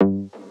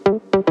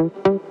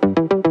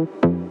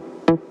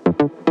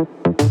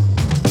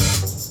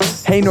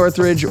Hey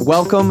Northridge,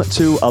 welcome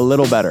to A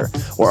Little Better,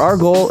 where our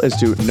goal is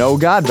to know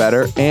God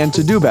better and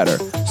to do better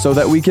so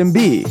that we can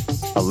be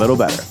a little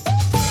better.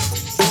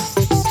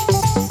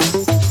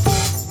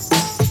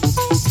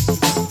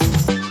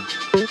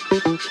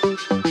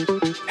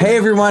 Hey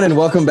everyone, and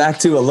welcome back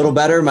to A Little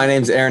Better. My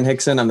name's Aaron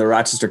Hickson. I'm the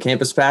Rochester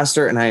campus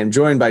pastor, and I am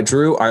joined by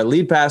Drew, our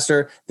lead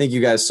pastor. Thank you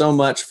guys so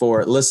much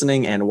for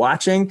listening and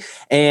watching.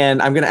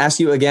 And I'm going to ask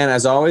you again,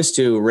 as always,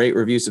 to rate,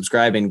 review,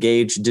 subscribe,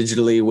 engage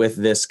digitally with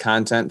this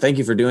content. Thank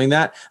you for doing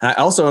that. And I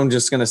also am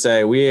just going to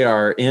say we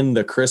are in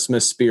the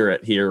Christmas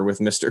spirit here with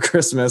Mr.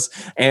 Christmas.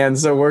 And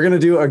so we're going to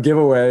do a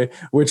giveaway,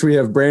 which we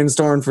have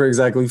brainstormed for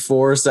exactly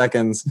 4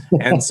 seconds.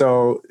 And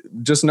so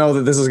just know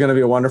that this is going to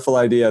be a wonderful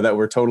idea that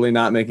we're totally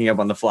not making up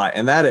on the fly.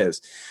 And that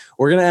is,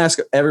 we're going to ask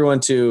everyone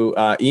to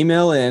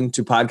email in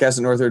to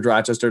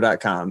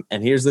podcast@northridgerochester.com.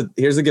 And here's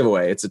the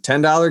giveaway. It's a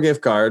 $10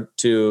 gift card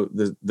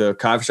to the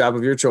coffee shop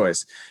of your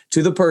choice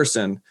to the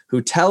person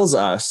who tells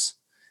us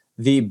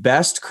the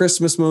best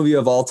Christmas movie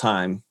of all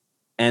time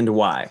and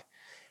why.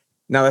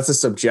 Now, that's a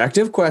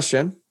subjective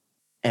question.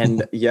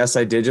 And yes,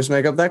 I did just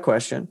make up that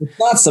question. It's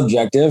not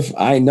subjective.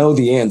 I know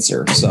the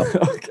answer. So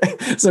okay.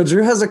 So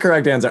Drew has the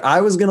correct answer.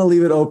 I was going to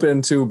leave it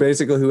open to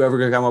basically whoever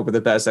could come up with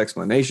the best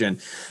explanation,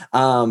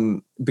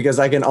 because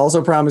I can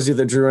also promise you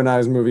that Drew and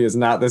I's movie is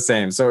not the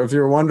same. So if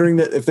you're wondering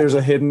that if there's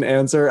a hidden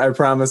answer, I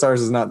promise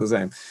ours is not the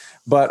same.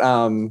 But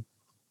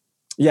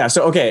yeah.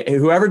 So, okay.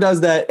 Whoever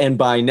does that. And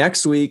by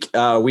next week,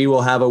 we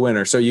will have a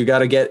winner. So you got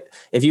to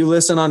if you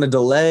listen on a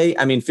delay,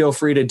 I mean, feel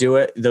free to do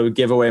it. The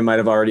giveaway might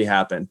have already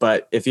happened.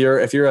 But if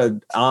you're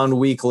an on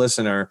week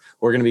listener,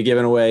 we're going to be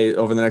giving away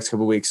over the next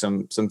couple of weeks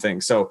some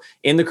things. So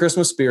in the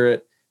Christmas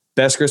spirit,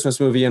 best Christmas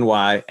movie and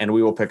why, and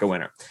we will pick a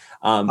winner.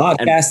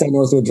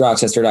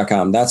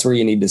 Podcast@northridgerochester.com. That's where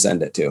you need to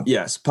send it to.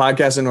 Yes.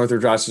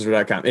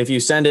 Podcast@northridgerochester.com. If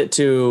you send it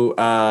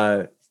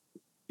to,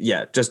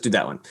 just do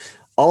that one.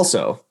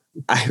 Also,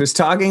 I was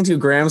talking to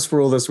Graham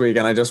Spruill this week,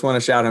 and I just want to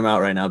shout him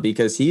out right now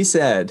because he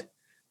said,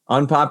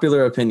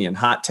 unpopular opinion,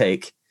 hot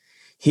take,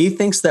 he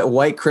thinks that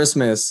White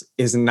Christmas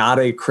is not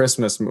a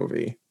Christmas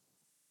movie.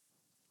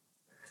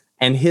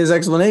 And his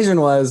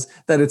explanation was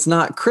that it's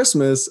not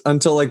Christmas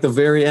until like the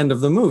very end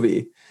of the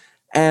movie.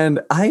 And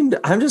I'm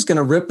just going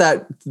to rip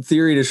that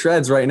theory to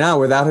shreds right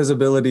now without his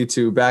ability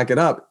to back it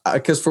up.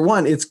 Because for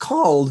one, it's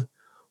called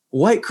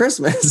White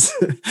Christmas,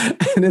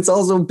 and it's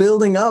also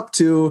building up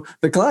to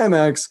the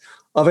climax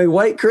of a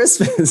white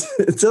Christmas.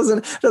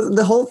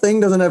 The whole thing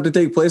doesn't have to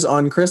take place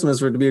on Christmas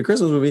for it to be a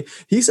Christmas movie.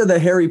 He said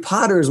that Harry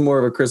Potter is more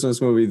of a Christmas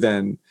movie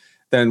than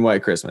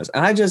White Christmas.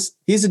 And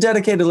he's a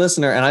dedicated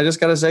listener. And I just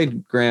got to say,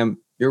 Graham,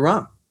 you're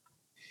wrong.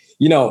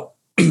 You know,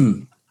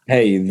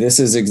 hey, this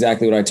is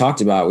exactly what I talked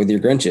about with your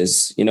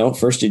Grinches. You know,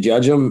 first you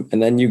judge them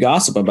and then you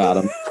gossip about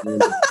them.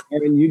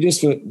 And you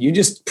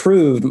just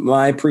proved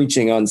my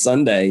preaching on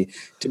Sunday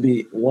to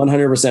be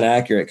 100%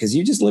 accurate because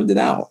you just lived it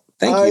out.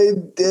 Thank you. I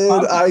did.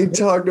 I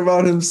talked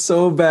about him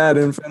so bad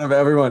in front of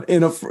everyone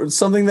in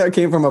something that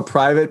came from a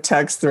private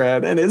text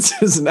thread, and it's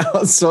just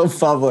now so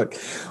public.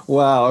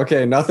 Wow.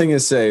 Okay. Nothing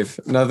is safe.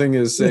 Nothing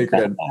is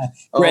sacred.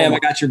 Graham, I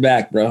got your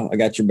back, bro. I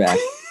got your back.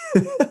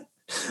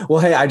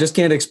 Well, hey, I just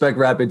can't expect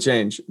rapid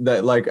change.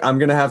 I'm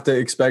going to have to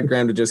expect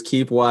Graham to just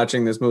keep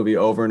watching this movie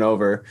over and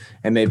over,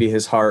 and maybe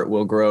his heart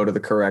will grow to the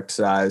correct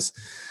size.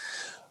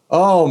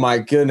 Oh my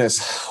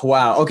goodness.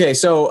 Wow. Okay.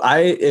 So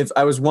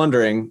I was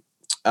wondering,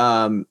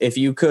 if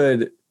you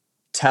could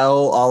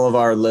tell all of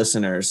our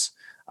listeners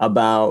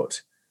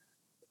about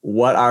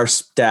what our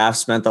staff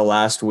spent the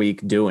last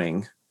week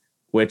doing,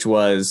 which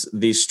was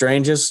the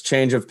strangest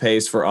change of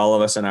pace for all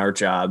of us in our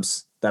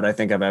jobs that I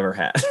think I've ever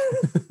had.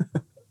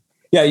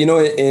 Yeah. You know,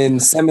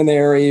 in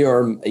seminary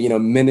or,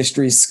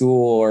 ministry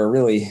school or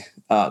really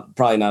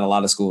probably not a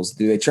lot of schools,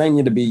 do they train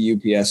you to be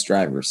UPS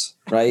drivers,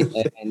 right?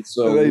 And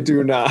so they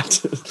do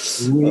not.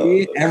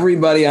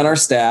 Everybody on our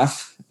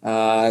staff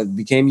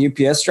became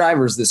UPS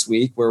drivers this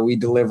week, where we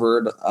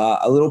delivered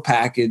a little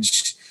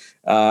package,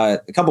 a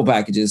couple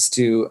packages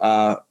to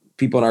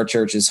people in our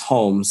church's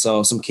home.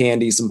 So some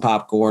candy, some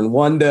popcorn,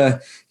 one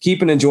to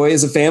keep and enjoy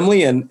as a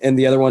family, and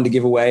the other one to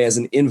give away as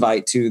an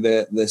invite to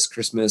this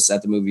Christmas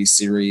at the Movies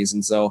series.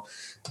 And so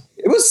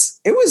it was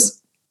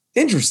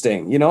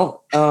interesting.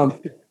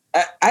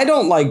 I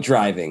don't like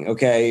driving.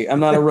 Okay, I'm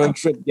not a road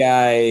trip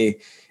guy.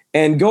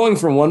 And going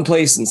from one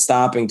place and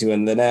stopping to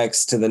the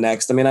next. I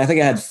mean, I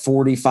think I had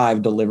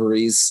 45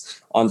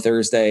 deliveries on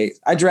Thursday.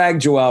 I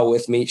dragged Joelle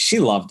with me. She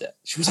loved it.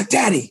 She was like,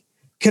 "Daddy,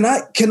 can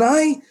I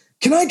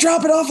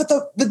drop it off at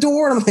the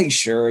door?" And I'm like,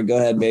 "Sure, go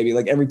ahead, baby."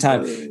 Like every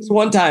time. So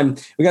one time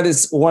we got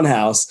this one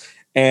house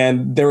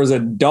and there was a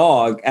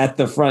dog at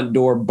the front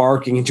door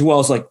barking, and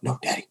Joelle's like, "No,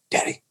 Daddy,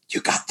 you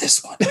got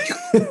this one."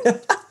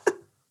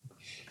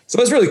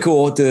 So it's really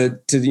cool to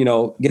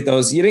get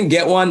those. You didn't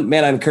get one,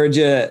 man. I encourage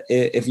you,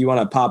 if you want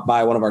to pop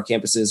by one of our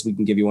campuses, we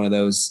can give you one of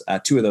those,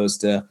 2 of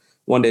those,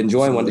 one to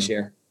enjoy and one to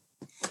share.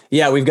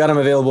 Yeah, we've got them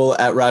available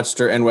at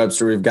Rochester and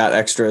Webster. We've got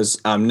extras,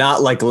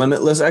 not like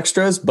limitless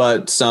extras,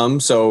 but some.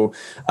 So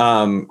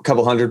a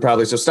couple hundred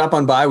probably. So stop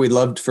on by. We'd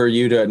love for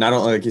you to not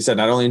only, like you said,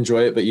 not only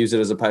enjoy it, but use it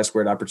as a Pi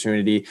Squared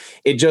opportunity.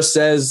 It just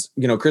says,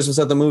 Christmas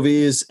at the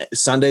movies,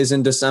 Sundays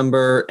in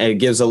December, and it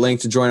gives a link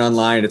to join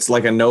online. It's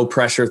like a no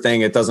pressure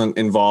thing. It doesn't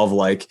involve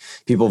like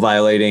people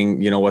violating,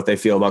 what they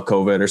feel about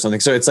COVID or something.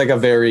 So it's like a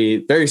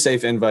very, very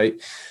safe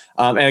invite.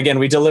 And again,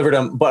 we delivered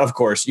them, but of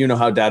course, you know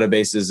how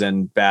databases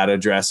and bad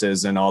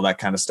addresses and all that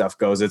kind of stuff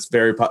goes. It's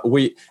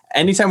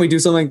anytime we do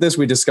something like this,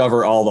 we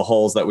discover all the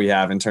holes that we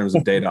have in terms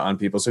of data on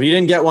people. So if you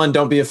didn't get one,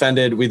 don't be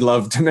offended. We'd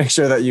love to make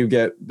sure that you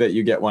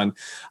get one.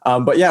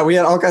 But yeah, we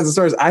had all kinds of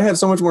stories. I have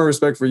so much more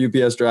respect for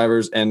UPS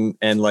drivers and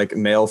like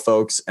mail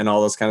folks and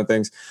all those kind of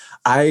things.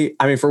 I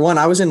mean, for one,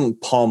 I was in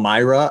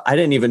Palmyra. I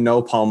didn't even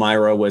know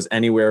Palmyra was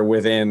anywhere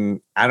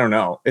within, I don't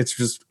know.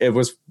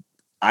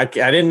 I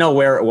didn't know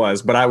where it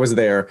was, but I was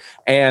there.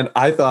 And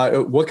I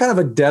thought, what kind of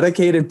a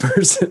dedicated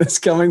person is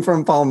coming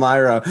from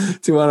Palmyra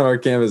to one of our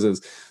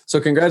campuses?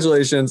 So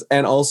congratulations.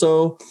 And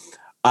also,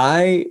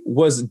 I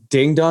was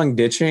ding dong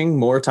ditching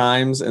more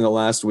times in the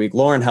last week.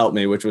 Lauren helped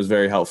me, which was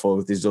very helpful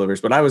with these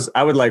deliveries. But I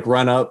would like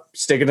run up,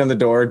 stick it in the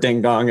door,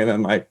 ding dong, and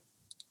then like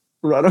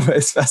run away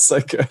as fast as I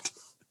could.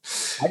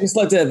 I just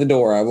left it at the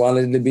door. I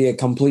wanted it to be a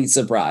complete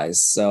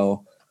surprise.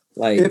 So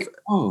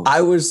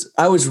I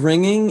was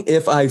ringing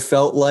if I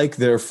felt like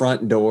their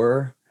front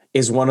door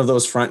is one of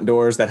those front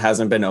doors that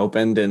hasn't been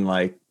opened in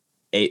like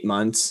 8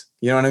 months.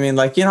 You know what I mean?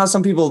 Like, how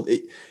some people,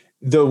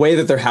 the way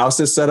that their house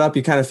is set up,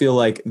 you kind of feel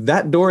like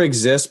that door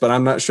exists, but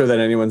I'm not sure that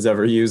anyone's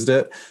ever used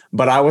it.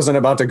 But I wasn't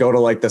about to go to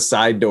like the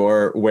side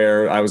door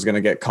where I was going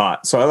to get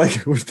caught. So I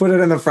like would put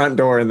it in the front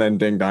door and then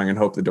ding dong and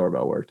hope the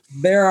doorbell worked.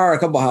 There are a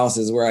couple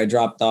houses where I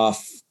dropped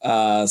off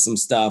some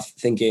stuff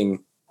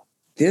thinking,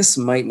 this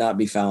might not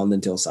be found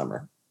until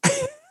summer.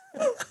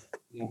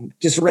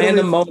 Just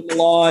random mowing the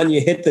lawn, you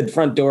hit the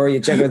front door, you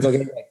check it,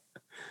 like,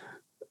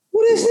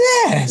 what is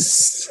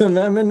this? Some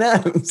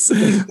M&Ms.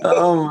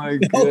 Oh my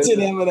god.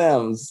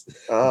 M&Ms.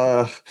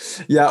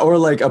 Yeah, or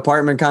like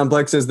apartment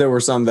complexes. There were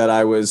some that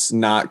I was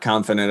not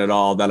confident at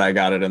all that I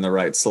got it in the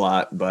right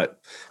slot, but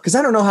because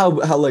I don't know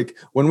how like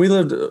when we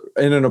lived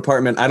in an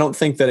apartment, I don't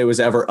think that it was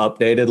ever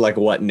updated, like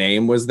what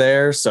name was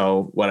there.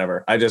 So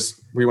whatever,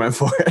 we went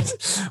for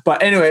it.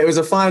 But anyway, it was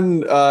a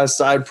fun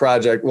side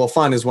project. Well,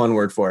 fun is one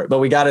word for it, but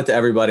we got it to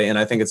everybody, and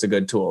I think it's a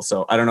good tool.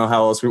 So I don't know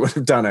how else we would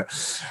have done it.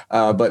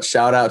 But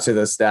shout out to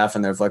the staff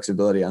and their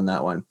flexibility on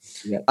that one.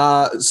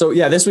 Yeah.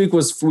 This week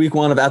was week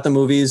 1 of At the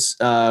Movies.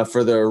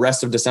 For the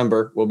rest of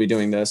December, we'll be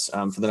doing this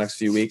for the next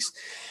few weeks.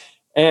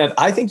 And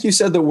I think you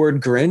said the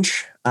word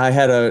Grinch. I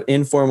had an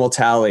informal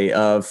tally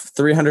of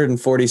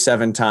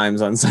 347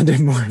 times on Sunday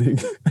morning.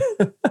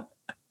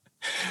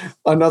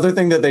 Another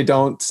thing that they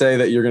don't say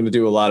that you're going to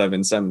do a lot of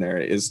in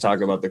seminary is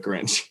talk about the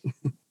Grinch.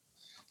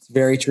 It's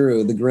very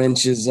true. The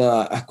Grinch is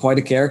quite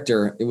a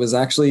character. It was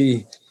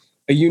actually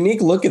a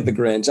unique look at the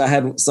Grinch. I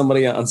had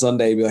somebody on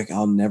Sunday be like,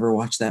 I'll never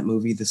watch that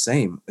movie the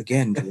same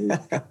again. Dude.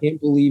 I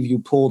can't believe you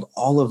pulled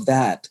all of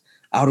that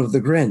out of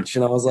the Grinch.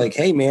 And I was like,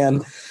 hey,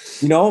 man,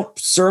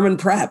 sermon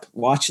prep,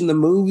 watching the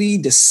movie,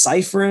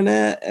 deciphering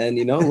it, and,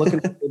 looking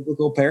for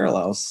biblical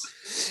parallels.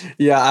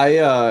 Yeah,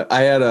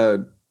 I had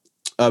a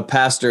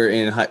pastor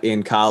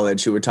in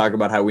college who would talk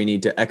about how we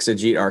need to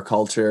exegete our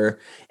culture,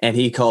 and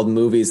he called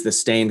movies the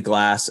stained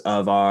glass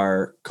of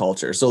our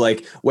culture. So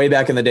like way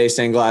back in the day,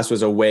 stained glass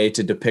was a way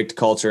to depict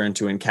culture and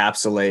to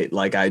encapsulate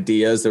like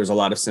ideas. There was a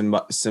lot of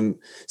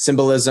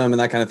symbolism and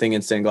that kind of thing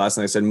in stained glass.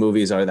 And they said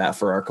movies are that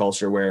for our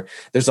culture, where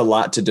there's a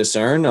lot to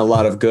discern, a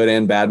lot of good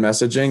and bad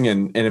messaging.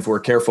 And if we're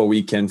careful,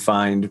 we can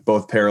find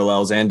both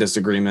parallels and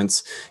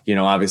disagreements,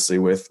 obviously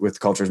with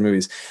culture's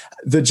movies.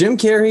 The Jim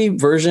Carrey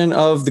version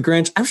of the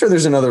Grinch, I'm sure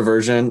there's another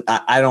version.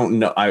 I don't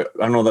know. I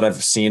don't know that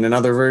I've seen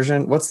another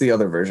version. What's the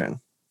other version?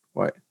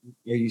 What?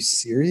 Are you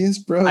serious,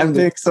 bro? I'm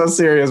being so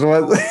serious.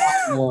 What?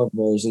 More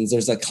versions.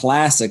 There's a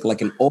classic,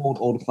 like an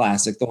old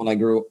classic, the one I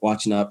grew up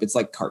watching up. It's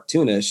like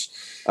cartoonish.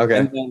 Okay.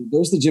 And then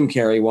there's the Jim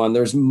Carrey one.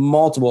 There's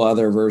multiple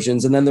other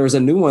versions. And then there's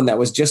a new one that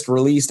was just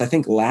released, I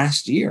think,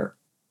 last year.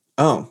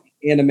 Oh.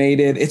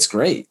 Animated. It's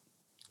great.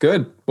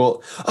 Good.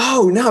 Well,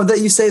 now that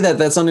you say that,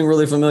 that's something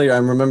really familiar.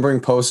 I'm remembering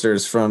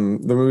posters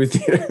from the movie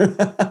theater.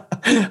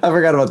 I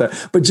forgot about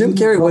that. But Jim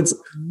Carrey,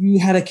 you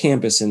had a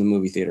campus in the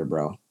movie theater,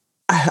 bro.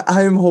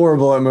 I am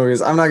horrible at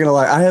movies. I'm not going to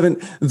lie.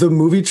 The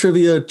movie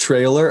trivia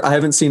trailer, I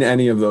haven't seen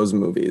any of those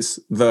movies.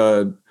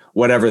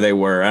 Whatever they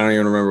were. I don't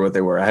even remember what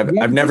they were.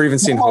 I've never even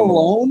seen Home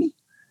Alone.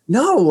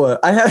 No,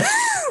 I have.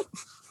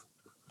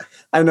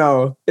 I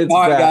know. It's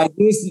all right,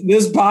 guys.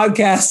 This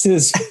podcast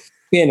is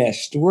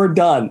finished. We're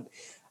done.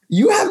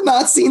 You have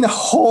not seen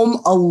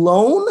Home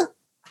Alone?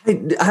 I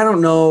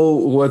don't know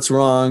what's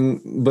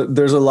wrong, but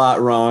there's a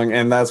lot wrong,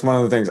 and that's one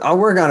of the things. I'll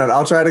work on it.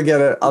 I'll try to get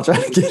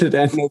it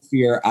in. No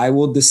fear. I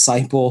will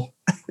disciple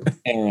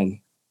Aaron.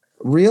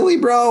 Really,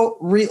 bro?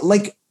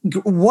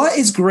 What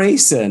is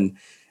Grayson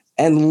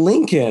and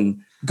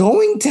Lincoln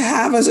going to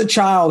have as a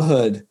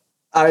childhood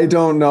I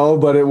don't know,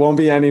 but it won't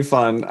be any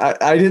fun.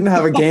 I didn't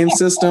have a game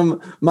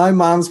system. My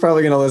mom's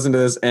probably going to listen to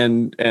this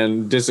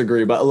and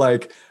disagree, but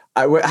like,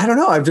 I don't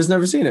know. I've just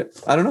never seen it.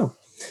 I don't know.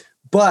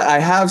 But I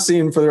have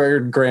seen, for the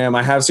record, Graham,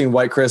 I have seen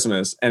White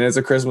Christmas, and it's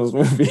a Christmas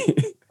movie.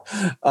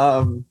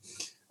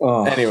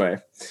 Anyway.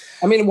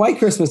 I mean, White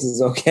Christmas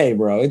is okay,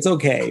 bro. It's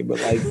okay.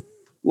 But like,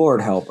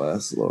 Lord help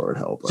us. Lord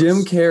help us. Jim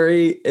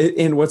Carrey.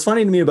 And what's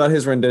funny to me about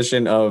his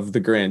rendition of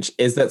The Grinch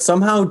is that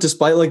somehow,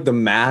 despite like the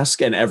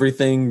mask and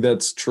everything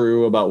that's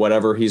true about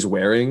whatever he's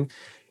wearing,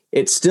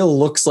 it still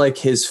looks like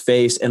his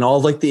face and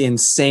all like the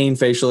insane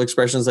facial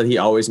expressions that he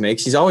always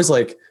makes. He's always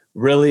like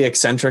really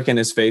eccentric in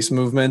his face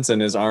movements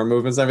and his arm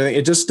movements and everything.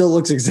 It just still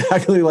looks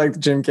exactly like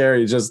Jim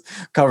Carrey, just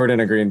covered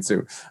in a green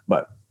suit.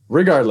 But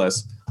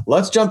regardless,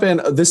 let's jump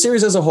in. The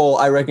series as a whole,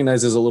 I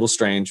recognize is a little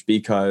strange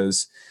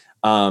because,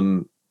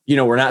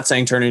 we're not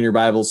saying turn in your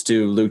Bibles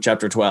to Luke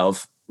chapter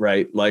 12,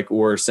 right? Like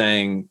we're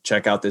saying,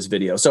 check out this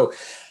video. So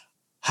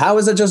how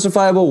is that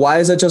justifiable? Why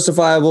is that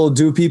justifiable?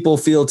 Do people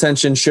feel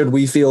tension? Should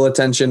we feel a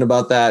tension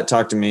about that?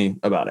 Talk to me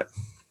about it.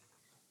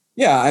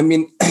 Yeah, I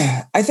mean,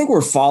 I think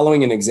we're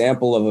following an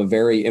example of a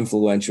very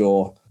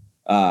influential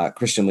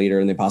Christian leader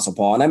in the Apostle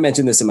Paul. And I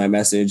mentioned this in my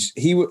message.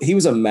 He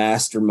was a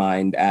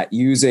mastermind at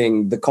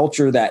using the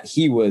culture that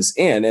he was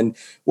in. And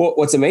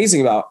what's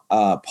amazing about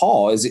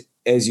Paul is,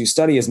 as you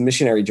study his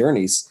missionary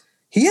journeys,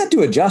 he had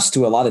to adjust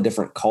to a lot of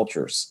different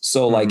cultures.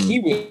 So like he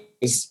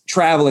was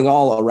traveling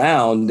all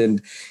around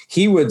and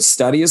he would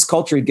study his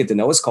culture. He'd get to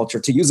know his culture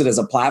to use it as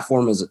a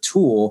platform, as a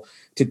tool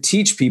to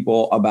teach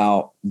people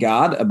about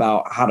God,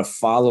 about how to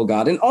follow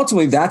God. And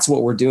ultimately that's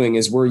what we're doing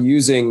is we're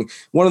using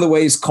one of the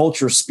ways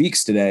culture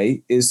speaks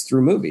today is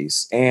through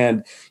movies.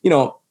 And,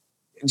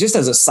 just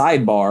as a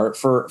sidebar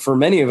for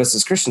many of us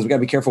as Christians, we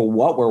gotta be careful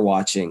what we're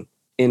watching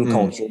in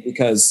culture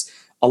because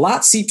a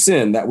lot seeps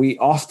in that we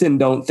often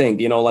don't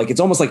think, like it's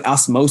almost like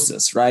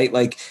osmosis, right?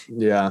 Like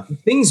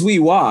things we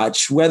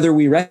watch, whether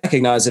we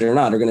recognize it or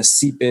not, are going to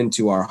seep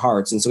into our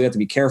hearts. And so we have to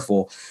be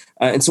careful.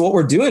 And so what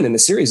we're doing in the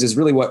series is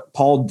really what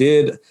Paul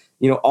did,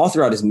 all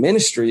throughout his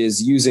ministry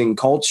is using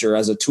culture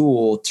as a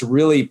tool to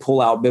really pull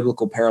out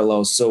biblical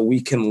parallels so we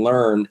can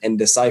learn and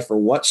decipher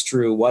what's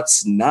true,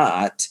 what's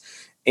not,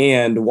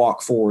 and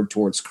walk forward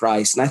towards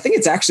Christ. And I think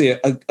it's actually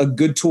a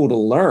good tool to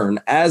learn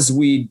as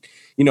we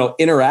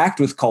interact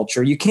with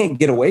culture. You can't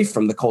get away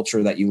from the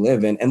culture that you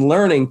live in and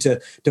learning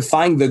to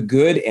find the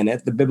good in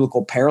it, the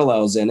biblical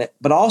parallels in it,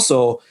 but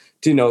also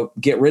to,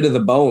 get rid of the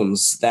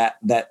bones that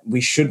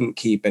we shouldn't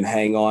keep and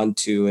hang on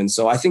to. And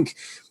so I think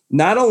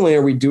not only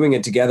are we doing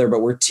it together,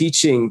 but we're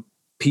teaching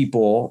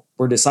people,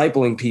 we're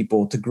discipling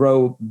people to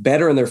grow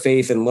better in their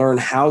faith and learn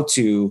how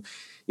to,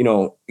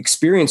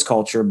 experience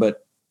culture,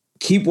 but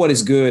keep what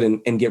is good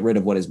and get rid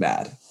of what is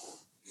bad.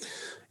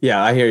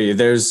 Yeah, I hear you.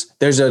 There's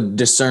a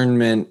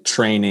discernment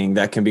training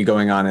that can be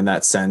going on in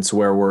that sense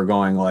where we're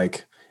going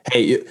like,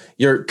 hey,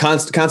 your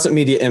constant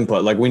media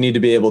input, like we need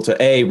to be able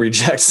to A,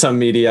 reject some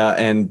media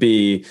and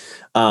B,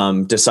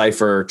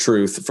 decipher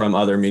truth from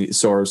other media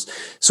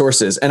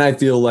sources. And I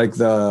feel like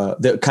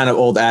the kind of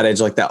old adage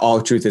like that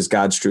all truth is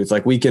God's truth.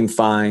 Like we can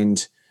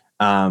find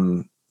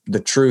the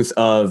truth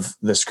of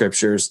the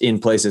scriptures in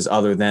places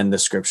other than the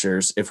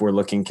scriptures if we're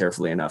looking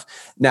carefully enough.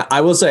 Now, I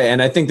will say,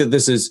 and I think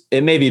that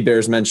it maybe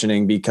bears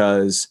mentioning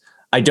because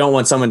I don't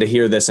want someone to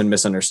hear this and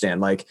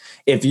misunderstand. Like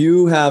if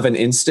you have an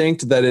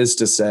instinct that is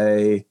to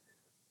say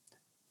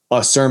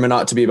a sermon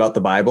ought to be about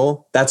the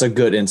Bible, that's a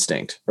good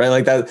instinct, right?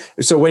 Like that.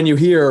 So when you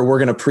hear we're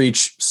going to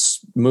preach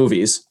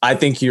movies, I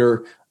think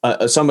you're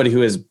somebody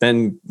who has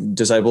been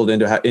discipled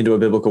into a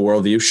biblical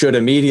worldview should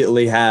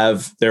immediately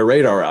have their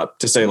radar up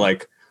to say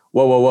like,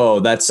 whoa,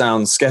 that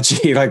sounds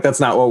sketchy. Like that's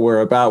not what we're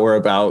about. We're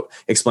about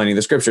explaining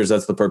the scriptures.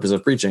 That's the purpose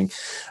of preaching.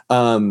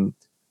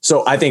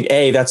 So I think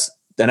A, that's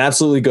an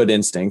absolutely good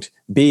instinct.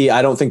 B,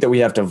 I don't think that we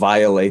have to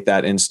violate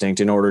that instinct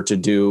in order to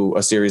do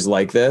a series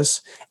like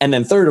this. And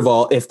then third of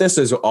all, if this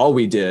is all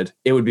we did,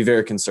 it would be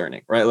very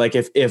concerning, right? Like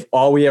if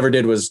all we ever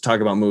did was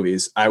talk about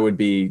movies, I would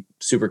be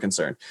super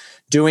concerned.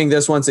 Doing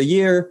this once a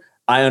year,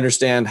 I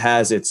understand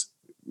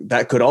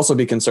that could also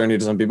be concerning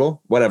to some people,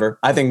 whatever.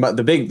 I think but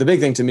the big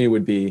thing to me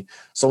would be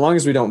so long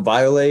as we don't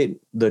violate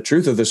the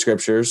truth of the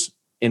scriptures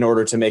in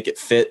order to make it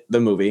fit the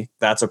movie,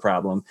 that's a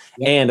problem.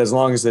 Yep. And as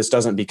long as this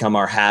doesn't become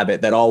our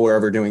habit that all we're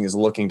ever doing is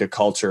looking to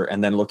culture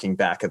and then looking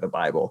back at the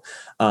Bible.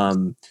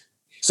 And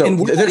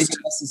we're not even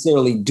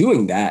necessarily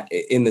doing that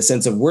in the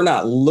sense of we're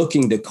not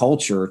looking to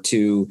culture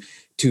to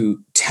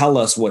tell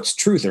us what's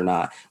truth or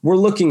not. We're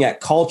looking at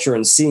culture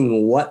and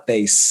seeing what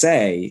they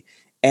say.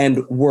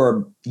 And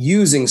we're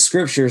using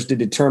scriptures to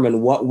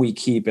determine what we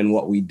keep and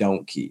what we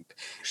don't keep.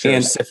 Sure,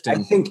 and sifting.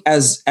 I think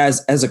as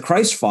a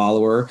Christ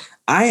follower,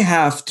 I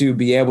have to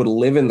be able to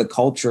live in the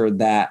culture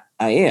that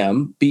I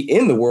am, be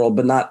in the world,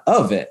 but not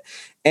of it.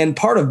 And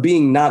part of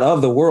being not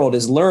of the world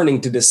is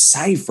learning to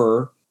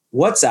decipher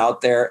what's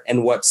out there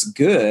and what's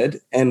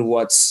good and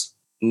what's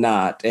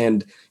not.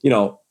 And,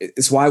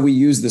 it's why we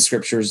use the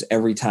scriptures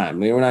every time.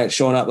 We're not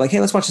showing up like, hey,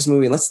 let's watch this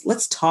movie and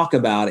let's talk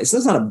about it. So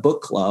it's not a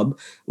book club.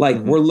 Like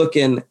we're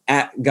looking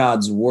at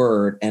God's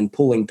word and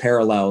pulling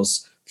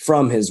parallels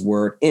from his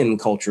word in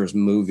culture's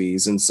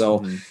movies. And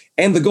so,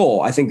 and the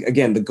goal, I think,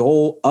 again, the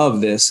goal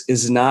of this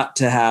is not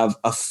to have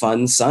a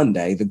fun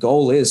Sunday. The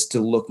goal is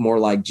to look more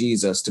like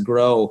Jesus, to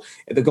grow.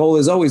 The goal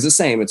is always the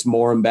same. It's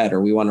more and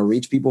better. We want to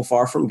reach people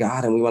far from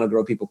God, and we want to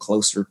grow people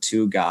closer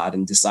to God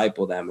and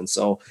disciple them. And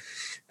so,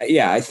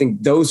 yeah, I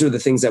think those are the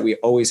things that we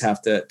always have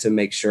to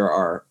make sure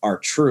are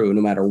true,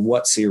 no matter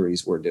what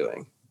series we're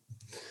doing.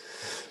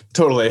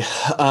 Totally.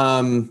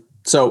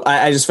 So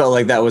I just felt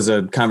like that was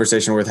a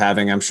conversation worth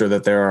having. I'm sure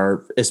that there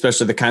are,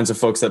 especially the kinds of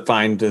folks that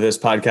find this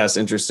podcast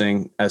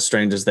interesting, as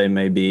strange as they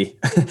may be,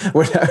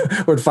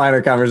 would find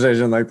a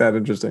conversation like that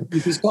interesting.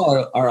 You just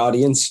call our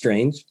audience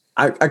strange.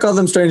 I call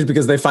them strange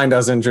because they find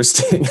us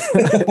interesting.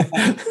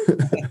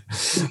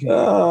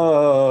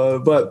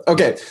 But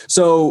okay.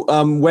 So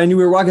when you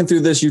were walking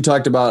through this, you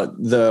talked about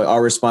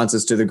our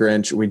responses to the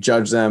Grinch. We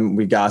judge them,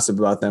 we gossip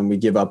about them, we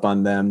give up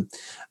on them.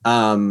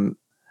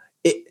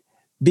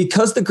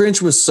 Because the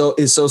Grinch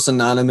is so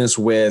synonymous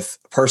with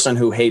person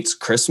who hates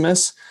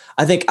Christmas,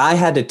 I think I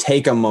had to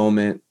take a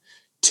moment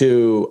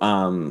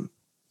to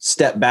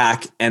step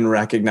back and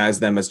recognize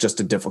them as just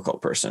a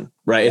difficult person,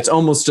 right? Yeah. It's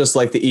almost just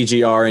like the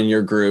EGR in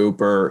your group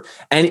or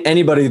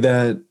anybody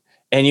that,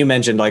 and you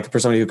mentioned like for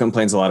somebody who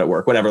complains a lot at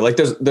work, whatever, like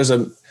there's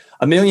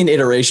a million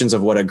iterations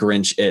of what a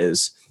Grinch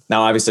is.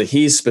 Now, obviously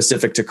he's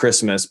specific to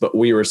Christmas, but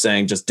we were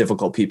saying just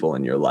difficult people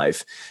in your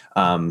life.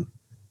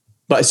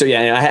 But so,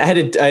 yeah, I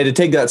had to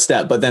take that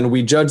step, but then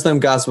we judge them,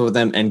 gossip with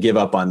them, and give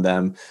up on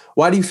them.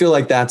 Why do you feel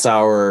like that's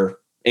our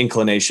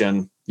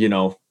inclination,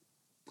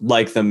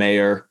 like the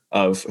mayor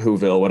of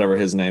Whoville, whatever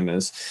his name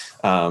is,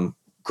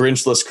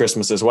 Grinchless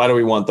Christmases? Why do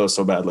we want those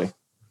so badly?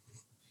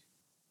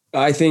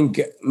 I think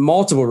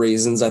multiple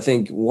reasons. I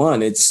think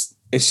one, it's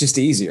just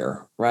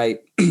easier, right?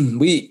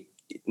 We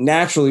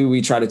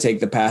try to take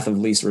the path of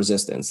least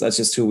resistance. That's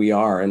just who we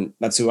are. And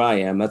that's who I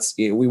am.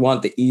 We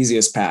want the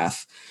easiest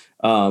path.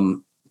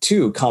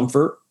 Two,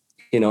 comfort,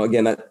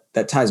 again,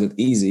 that ties with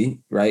easy,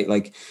 right?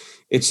 Like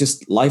it's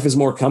just life is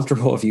more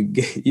comfortable if you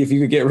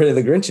could get rid of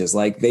the Grinches.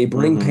 Like they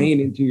bring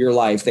pain into your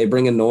life. They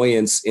bring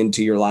annoyance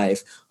into your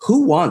life.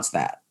 Who wants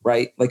that,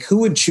 right? Like who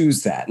would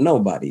choose that?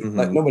 Nobody,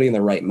 like nobody in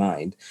their right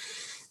mind.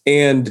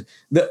 And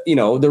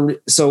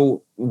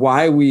so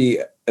why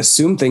we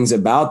assume things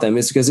about them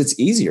is because it's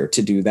easier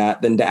to do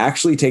that than to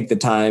actually take the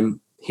time,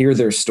 hear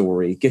their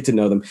story, get to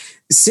know them.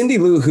 Cindy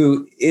Lou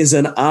Who is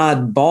an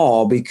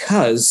oddball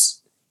because,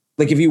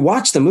 like, if you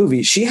watch the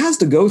movie, she has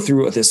to go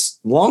through this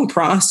long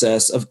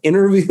process of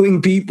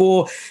interviewing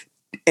people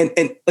and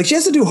like she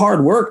has to do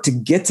hard work to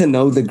get to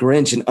know the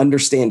Grinch and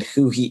understand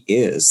who he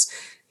is.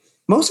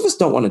 Most of us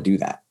don't want to do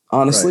that.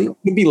 Honestly, right.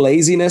 It could be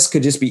laziness,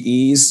 could just be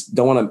ease.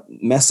 Don't want to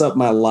mess up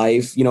my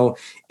life.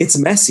 It's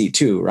messy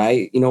too,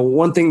 right?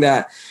 One thing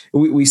that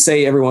we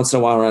say every once in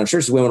a while around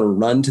church is we want to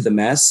run to the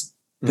mess,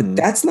 but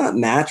that's not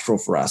natural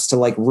for us to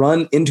like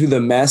run into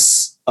the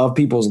mess of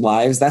people's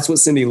lives. That's what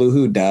Cindy Lou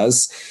Who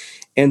does.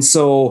 And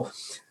so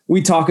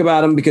we talk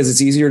about them because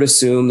it's easier to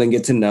assume than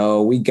get to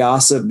know. We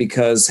gossip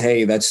because,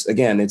 hey, that's,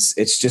 again, it's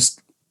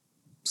just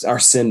our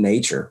sin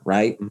nature,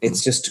 right?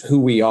 It's just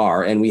who we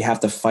are. And we have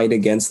to fight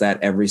against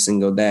that every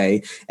single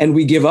day. And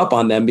we give up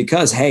on them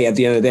because, hey, at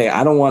the end of the day,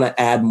 I don't want to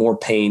add more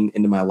pain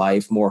into my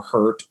life, more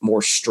hurt,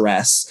 more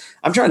stress.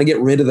 I'm trying to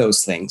get rid of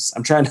those things.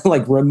 I'm trying to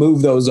like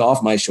remove those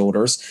off my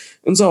shoulders.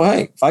 And so,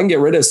 hey, if I can get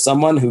rid of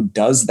someone who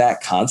does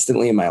that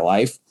constantly in my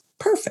life,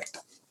 perfect.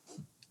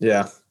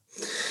 Yeah.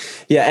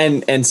 Yeah,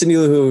 and Cindy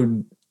Lou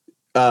Who,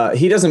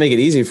 he doesn't make it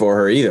easy for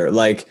her either.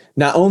 Like,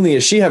 not only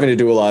is she having to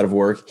do a lot of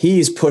work,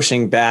 he's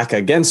pushing back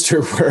against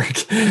her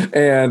work.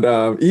 And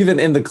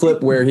even in the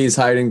clip where he's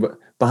hiding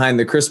behind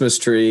the Christmas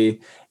tree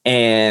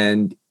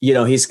and,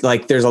 he's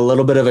like, there's a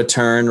little bit of a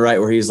turn, right,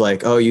 where he's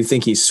like, oh, you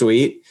think he's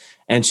sweet?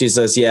 And she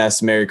says,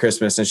 yes, Merry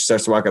Christmas. And she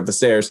starts to walk up the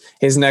stairs.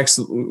 His next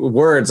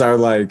words are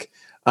like,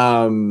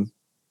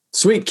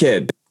 sweet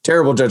kid.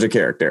 Terrible judge of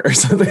character or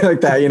something like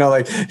that.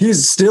 Like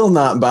he's still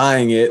not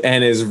buying it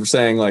and is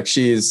saying like,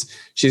 she's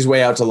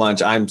way out to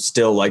lunch. I'm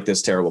still like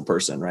this terrible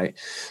person. Right.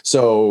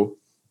 So,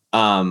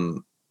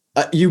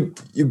 you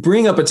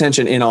bring up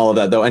attention in all of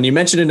that though. And you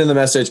mentioned it in the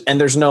message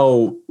and there's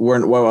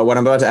what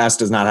I'm about to ask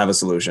does not have a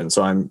solution.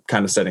 So I'm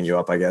kind of setting you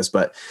up, I guess,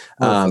 but,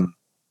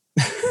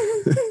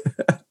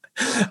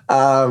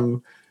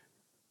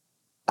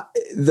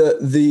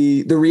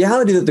 the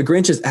reality that the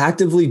Grinch is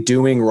actively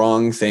doing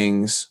wrong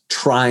things,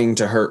 trying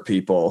to hurt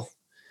people.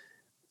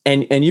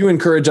 And you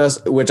encourage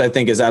us, which I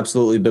think is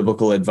absolutely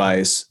biblical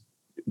advice,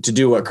 to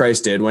do what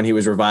Christ did when he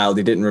was reviled.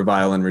 He didn't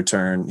revile in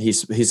return. He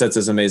sets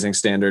this amazing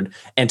standard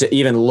and to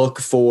even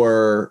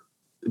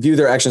view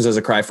their actions as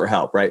a cry for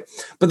help. Right.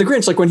 But the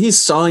Grinch, like when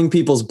he's sawing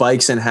people's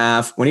bikes in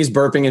half, when he's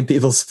burping in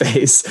people's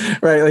face,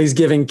 right. Like he's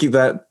giving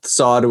that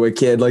saw to a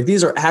kid. Like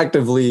these are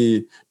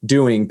actively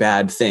doing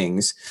bad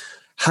things.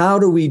 How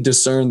do we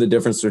discern the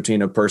difference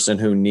between a person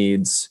who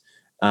needs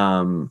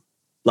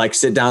like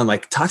sit down,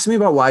 like talk to me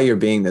about why you're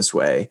being this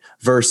way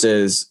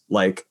versus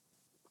like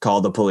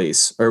call the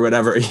police or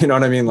whatever. You know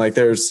what I mean? Like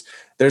there's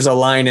a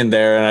line in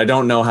there and I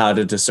don't know how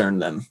to discern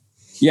them.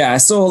 Yeah.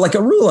 So like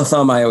a rule of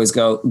thumb I always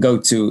go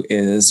to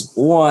is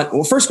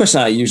first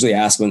question I usually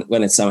ask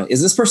when it's someone,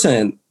 is this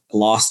person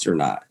lost or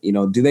not? You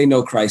know, do they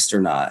know Christ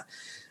or not?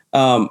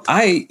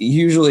 I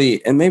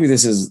usually, and maybe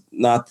this is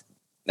not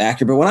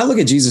accurate, but when I look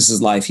at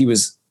Jesus's life, he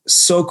was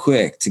so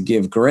quick to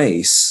give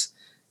grace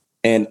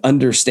and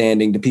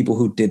understanding to people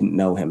who didn't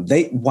know him.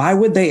 Why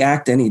would they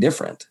act any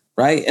different?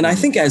 Right. And I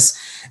think as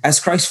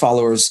Christ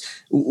followers,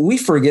 we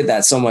forget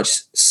that so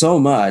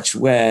much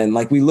when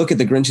like we look at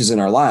the Grinches in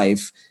our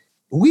life,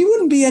 we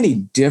wouldn't be any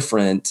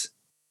different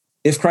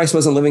if Christ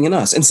wasn't living in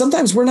us. And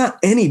sometimes we're not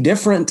any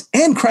different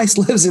and Christ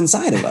lives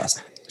inside of us.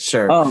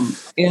 Sure.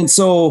 And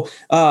so,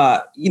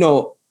 you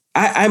know,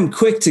 I'm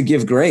quick to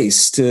give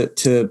grace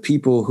to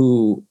people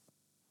who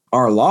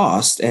are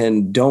lost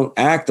and don't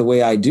act the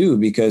way I do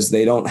because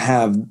they don't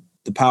have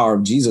the power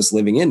of Jesus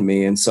living in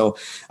me. And so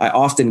I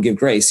often give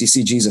grace. You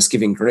see Jesus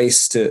giving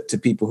grace to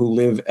people who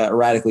live a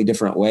radically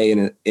different way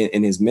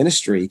in his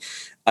ministry.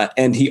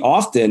 And he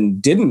often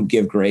didn't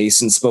give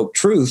grace and spoke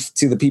truth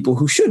to the people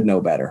who should know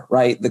better,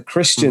 right? The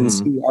Christians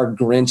who are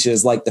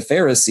Grinches like the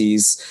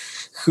Pharisees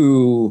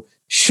who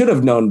should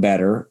have known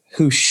better,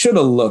 who should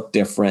have looked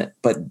different,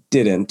 but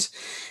didn't.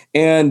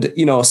 And,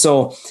 you know,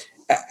 so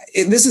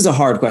this is a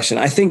hard question.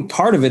 I think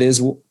part of it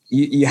is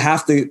you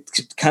have to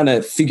kind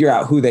of figure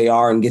out who they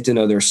are and get to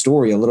know their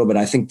story a little bit.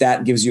 I think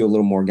that gives you a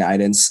little more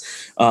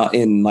guidance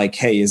in like,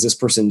 hey, is this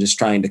person just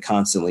trying to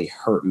constantly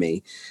hurt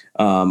me?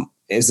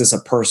 Is this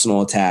a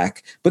personal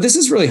attack? But this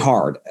is really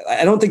hard.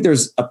 I don't think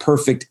there's a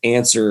perfect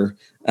answer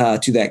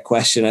to that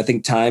question. I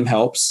think time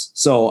helps.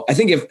 So I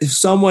think if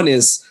someone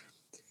is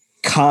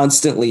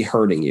constantly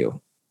hurting you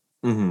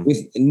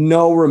with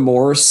no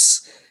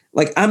remorse,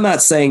 like I'm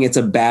not saying it's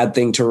a bad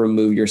thing to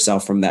remove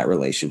yourself from that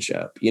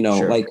relationship, you know,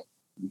 like,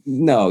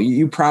 no,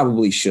 you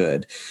probably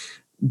should.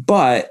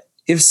 But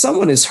if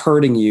someone is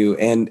hurting you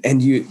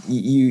and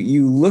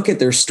you look at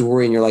their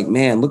story and you're like,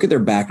 man, look at their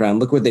background,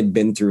 look what they've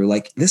been through.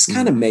 Like this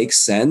kind of makes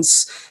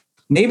sense.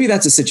 Maybe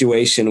that's a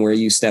situation where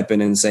you step in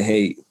and say,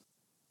 hey,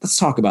 let's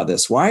talk about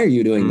this. Why are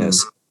you doing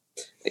this?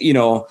 You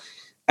know,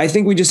 I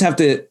think we just have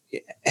to,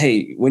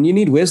 hey, when you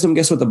need wisdom,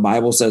 guess what the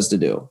Bible says to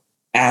do?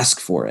 Ask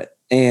for it.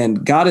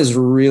 And God is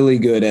really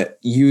good at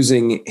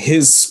using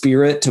his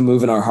spirit to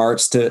move in our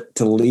hearts to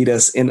lead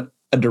us in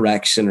a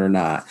direction or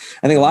not.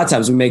 I think a lot of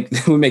times we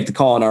make the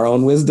call on our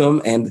own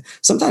wisdom. And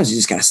sometimes you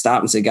just got to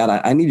stop and say,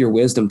 God, I need your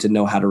wisdom to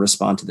know how to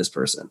respond to this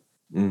person.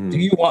 Do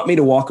you want me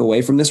to walk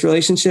away from this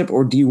relationship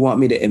or do you want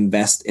me to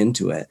invest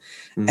into it?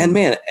 And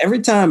man,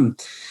 every time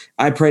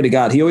I pray to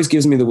God, he always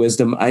gives me the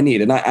wisdom I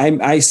need. And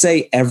I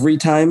say every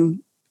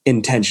time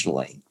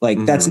intentionally,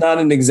 like that's not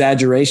an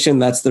exaggeration.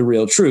 That's the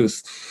real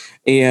truth.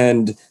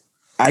 And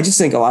I just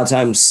think a lot of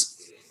times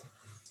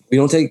we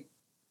don't take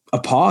a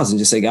pause and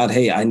just say, God,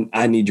 hey,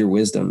 I need your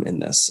wisdom in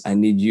this. I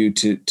need you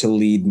to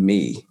lead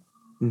me.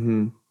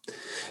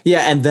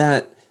 Yeah. And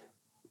that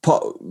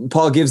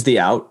Paul gives the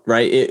out,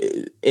 right?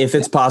 If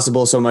it's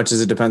possible, so much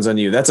as it depends on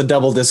you. That's a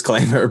double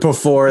disclaimer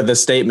before the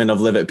statement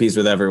of live at peace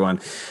with everyone.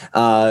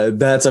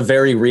 That's a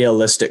very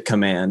realistic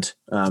command.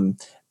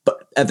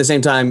 But at the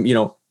same time, you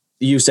know,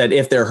 you said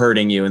if they're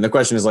hurting you, and the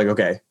question is like,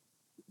 okay,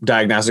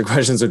 diagnostic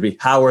questions would be,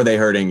 how are they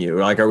hurting you?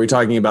 Like, are we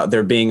talking about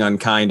they're being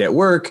unkind at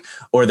work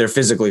or they're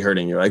physically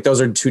hurting you? Like those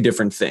are two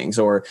different things.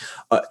 Or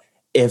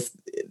if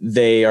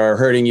they are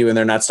hurting you and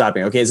they're not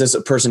stopping. Okay. Is this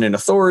a person in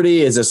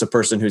authority? Is this a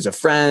person who's a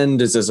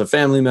friend? Is this a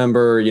family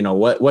member? You know,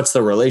 what's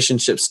the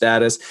relationship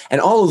status?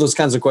 And all of those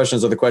kinds of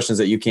questions are the questions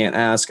that you can't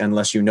ask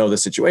unless you know the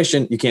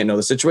situation. You can't know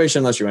the situation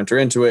unless you enter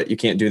into it. You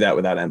can't do that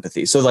without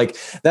empathy. So like,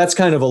 that's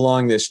kind of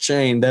along this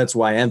chain. That's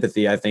why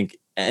empathy, I think,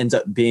 ends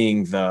up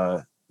being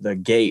the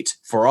gate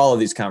for all of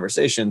these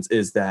conversations,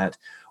 is that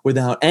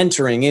without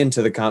entering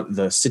into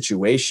the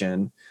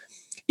situation,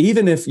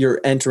 even if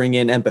you're entering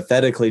in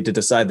empathetically to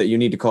decide that you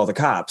need to call the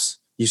cops,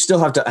 you still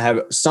have to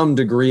have some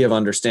degree of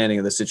understanding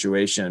of the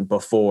situation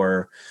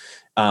before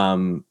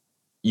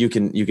you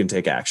can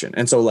take action.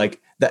 And so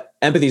like that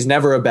empathy is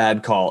never a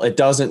bad call. It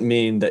doesn't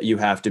mean that you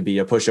have to be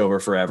a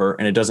pushover forever.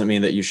 And it doesn't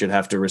mean that you should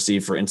have to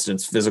receive, for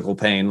instance, physical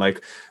pain.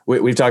 Like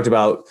we've talked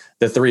about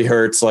the 3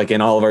 hurts, like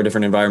in all of our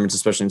different environments,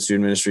 especially in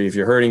student ministry. If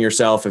you're hurting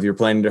yourself, if you're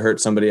planning to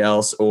hurt somebody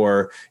else,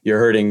 or you're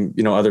hurting,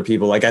 you know, other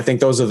people, like I think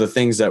those are the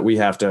things that we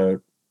have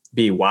to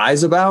be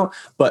wise about.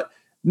 But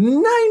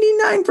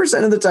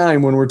 99% of the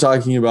time when we're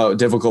talking about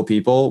difficult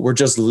people, we're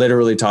just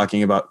literally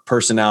talking about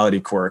personality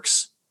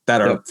quirks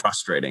that are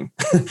frustrating.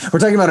 We're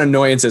talking about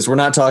annoyances. We're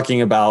not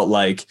talking about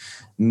like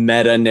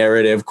meta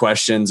narrative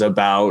questions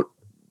about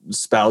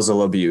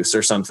spousal abuse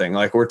or something.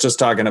 Like we're just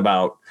talking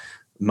about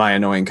my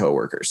annoying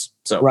coworkers.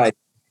 So, right.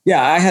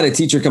 Yeah. I had a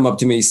teacher come up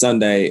to me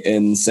Sunday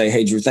and say,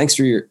 hey, Drew, thanks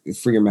for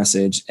your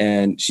message.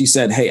 And she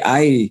said, hey,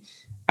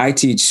 I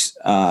teach,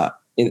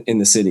 in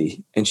the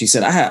city. And she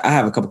said, I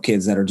have a couple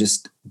kids that are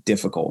just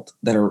difficult,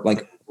 that are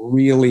like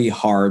really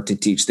hard to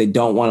teach. They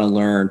don't want to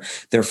learn.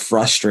 They're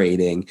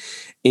frustrating.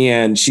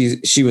 And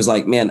she was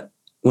like, man,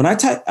 when I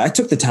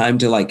took the time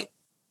to like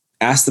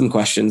ask them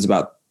questions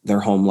about their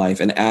home life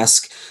and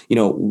ask,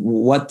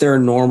 what their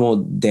normal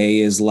day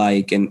is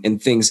like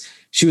and things,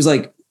 she was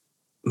like,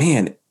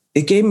 man,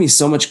 it gave me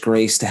so much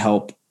grace to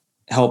help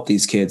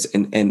these kids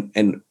and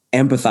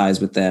empathize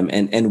with them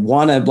and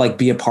want to like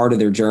be a part of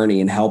their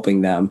journey and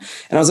helping them.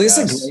 And I was like, This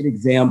is a great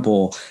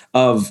example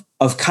of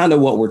kind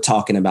of what we're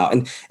talking about.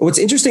 And what's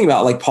interesting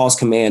about like Paul's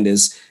command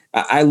is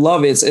I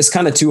love it. It's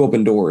kind of two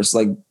open doors.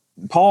 Like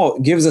Paul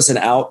gives us an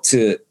out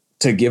to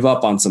give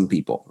up on some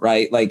people,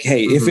 right? Like,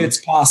 hey, if it's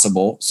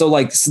possible. So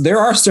like, there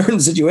are certain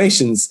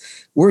situations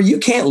where you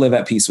can't live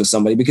at peace with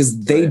somebody because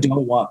they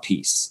don't want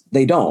peace.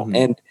 They don't.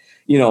 And,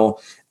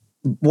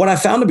 what I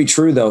found to be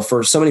true though,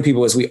 for so many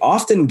people is we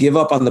often give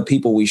up on the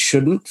people we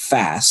shouldn't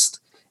fast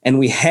and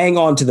we hang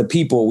on to the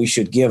people we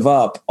should give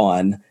up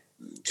on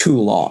too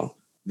long.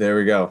 There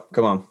we go.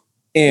 Come on.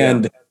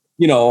 And,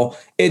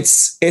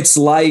 it's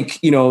like,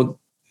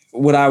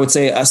 what I would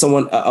say,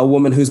 a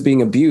woman who's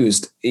being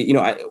abused,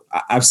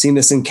 I've seen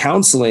this in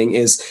counseling,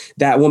 is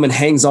that woman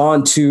hangs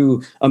on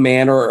to a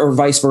man or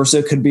vice versa.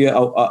 It could be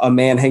a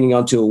man hanging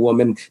on to a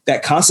woman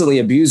that constantly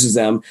abuses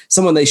them,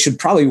 someone they should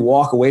probably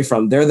walk away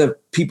from. They're the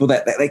people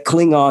that they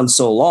cling on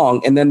so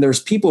long. And then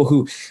there's people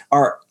who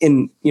are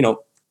in,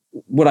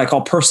 what I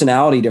call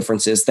personality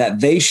differences that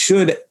they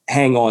should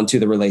hang on to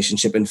the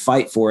relationship and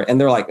fight for it. And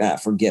they're like,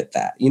 forget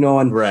that,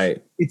 and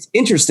right. It's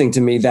interesting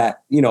to me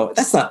that,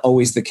 that's not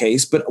always the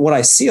case, but what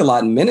I see a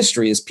lot in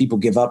ministry is people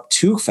give up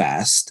too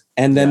fast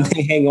and then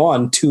they hang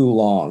on too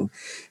long.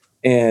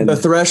 And the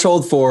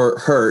threshold for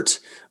hurt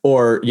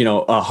or,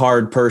 a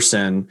hard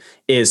person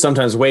is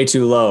sometimes way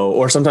too low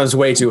or sometimes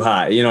way too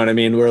high. You know what I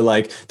mean? We're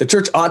like, the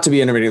church ought to be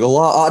intervening. The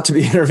law ought to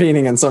be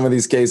intervening in some of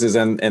these cases.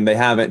 And they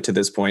haven't to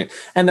this point.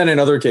 And then in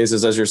other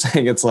cases, as you're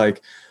saying, it's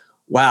like,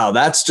 wow,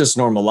 that's just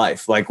normal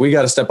life. Like we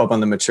got to step up on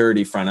the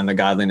maturity front and the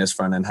godliness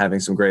front and having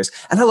some grace.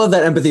 And I love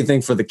that empathy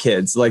thing for the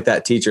kids, like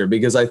that teacher,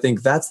 because I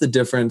think that's the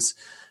difference.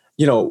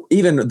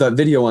 Even the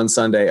video on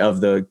Sunday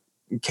of the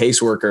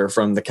caseworker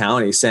from the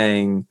county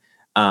saying,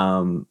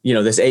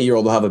 this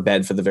 8-year-old will have a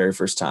bed for the very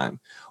first time.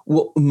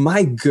 Well,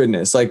 my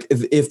goodness, like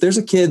if there's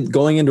a kid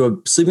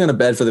sleeping on a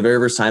bed for the very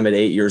first time at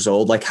 8 years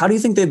old, like how do you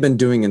think they've been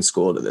doing in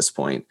school to this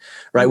point,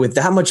 right? With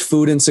that much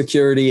food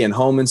insecurity and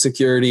home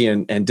insecurity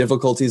and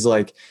difficulties,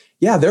 like,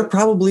 yeah, they're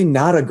probably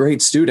not a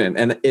great student.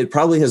 And it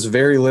probably has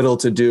very little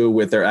to do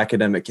with their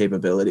academic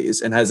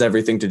capabilities and has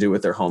everything to do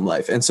with their home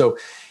life. And so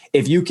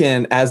if you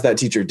can, as that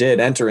teacher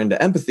did, enter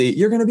into empathy,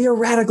 you're going to be a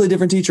radically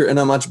different teacher and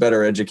a much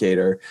better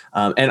educator.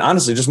 And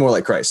honestly, just more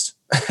like Christ.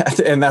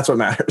 And that's what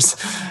matters.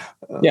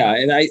 Yeah.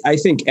 And I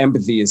think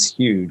empathy is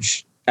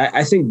huge.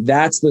 I think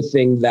that's the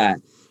thing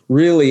that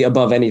really,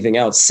 above anything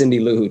else,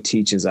 Cindy Lou Who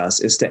teaches us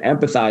is to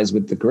empathize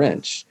with the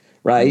Grinch,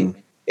 right?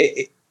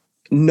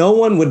 No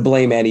one would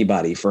blame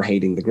anybody for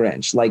hating the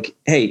Grinch. Like,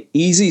 hey,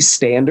 easy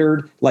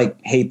standard, like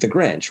hate the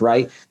Grinch,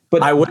 right?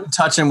 But I wouldn't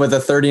touch him with a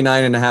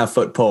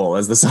 39.5-foot pole,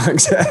 as the song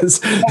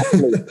says.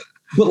 Exactly.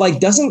 But like,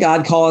 doesn't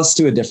God call us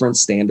to a different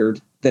standard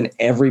than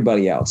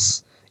everybody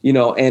else?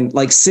 And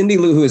like Cindy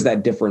Lou, who is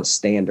that different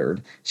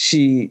standard,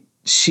 she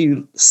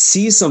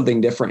sees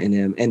something different in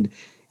him, and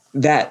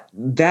that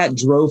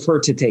drove her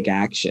to take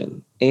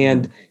action.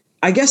 And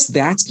I guess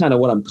that's kind of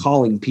what I'm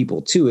calling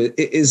people to. It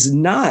is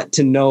not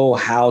to know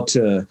how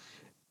to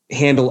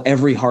handle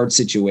every hard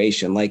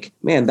situation. Like,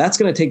 man, that's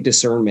going to take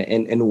discernment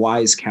and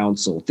wise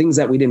counsel, things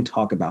that we didn't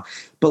talk about.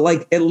 But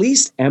like, at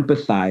least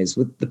empathize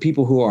with the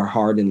people who are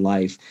hard in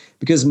life,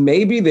 because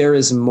maybe there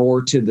is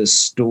more to the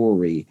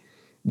story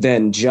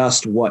than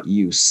just what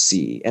you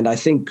see. And I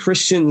think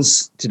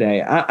Christians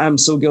today, I'm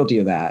so guilty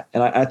of that.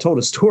 And I told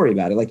a story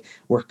about it. Like,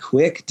 we're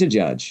quick to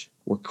judge.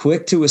 We're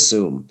quick to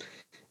assume.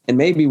 And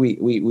maybe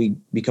we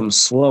become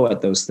slow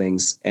at those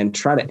things and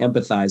try to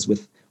empathize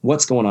with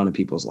what's going on in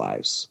people's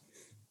lives.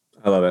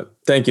 I love it.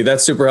 Thank you.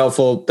 That's super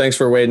helpful. Thanks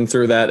for wading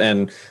through that.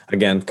 And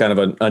again, kind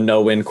of a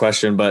no-win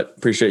question, but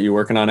appreciate you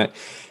working on it.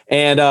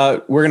 And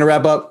we're going to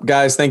wrap up.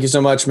 Guys, thank you so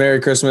much. Merry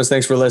Christmas.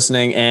 Thanks for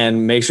listening.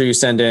 And make sure you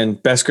send in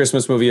best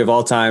Christmas movie of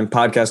all time,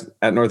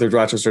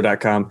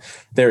 podcast@northridgerochester.com.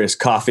 There is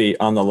coffee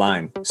on the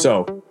line.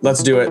 So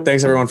let's do it.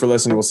 Thanks everyone for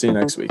listening. We'll see you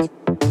next week.